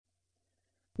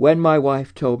When my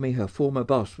wife told me her former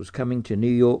boss was coming to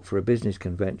New York for a business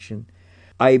convention,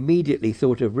 I immediately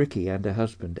thought of Ricky and her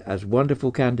husband as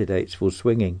wonderful candidates for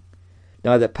swinging.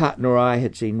 Neither Pat nor I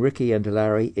had seen Ricky and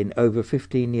Larry in over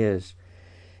 15 years,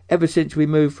 ever since we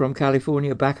moved from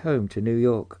California back home to New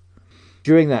York.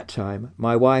 During that time,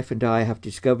 my wife and I have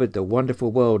discovered the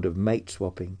wonderful world of mate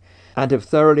swapping and have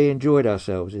thoroughly enjoyed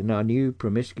ourselves in our new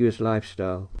promiscuous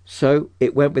lifestyle. So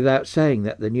it went without saying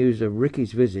that the news of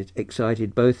Ricky's visit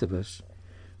excited both of us.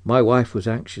 My wife was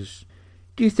anxious.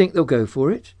 "Do you think they'll go for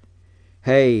it?"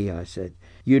 "Hey," I said,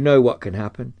 "you know what can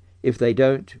happen. If they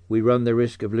don't, we run the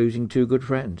risk of losing two good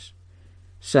friends."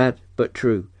 Sad but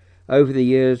true. Over the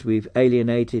years, we've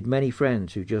alienated many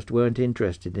friends who just weren't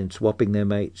interested in swapping their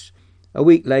mates. A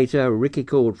week later, Ricky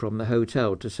called from the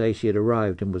hotel to say she had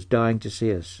arrived and was dying to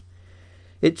see us.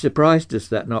 It surprised us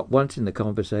that not once in the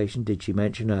conversation did she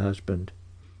mention her husband.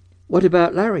 "What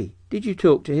about Larry? Did you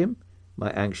talk to him?" my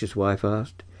anxious wife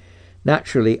asked.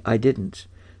 Naturally, I didn't.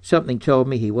 Something told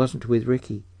me he wasn't with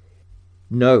Ricky.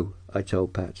 "No," I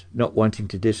told Pat, not wanting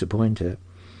to disappoint her.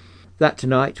 That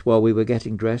night, while we were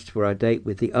getting dressed for our date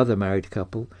with the other married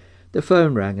couple, the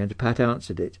phone rang and Pat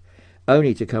answered it,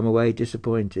 only to come away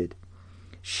disappointed.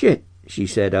 "Shit," she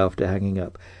said after hanging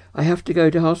up. "I have to go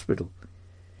to hospital."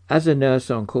 As a nurse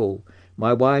on call,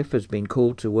 my wife has been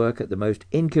called to work at the most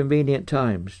inconvenient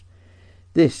times.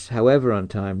 This, however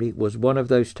untimely, was one of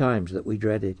those times that we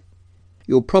dreaded.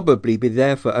 "You'll probably be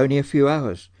there for only a few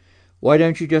hours. Why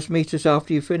don't you just meet us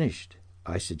after you've finished?"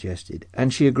 I suggested,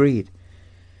 and she agreed.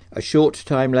 A short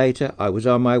time later, I was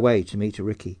on my way to meet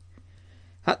Ricky.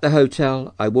 At the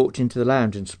hotel, I walked into the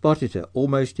lounge and spotted her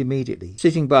almost immediately,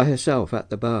 sitting by herself at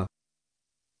the bar.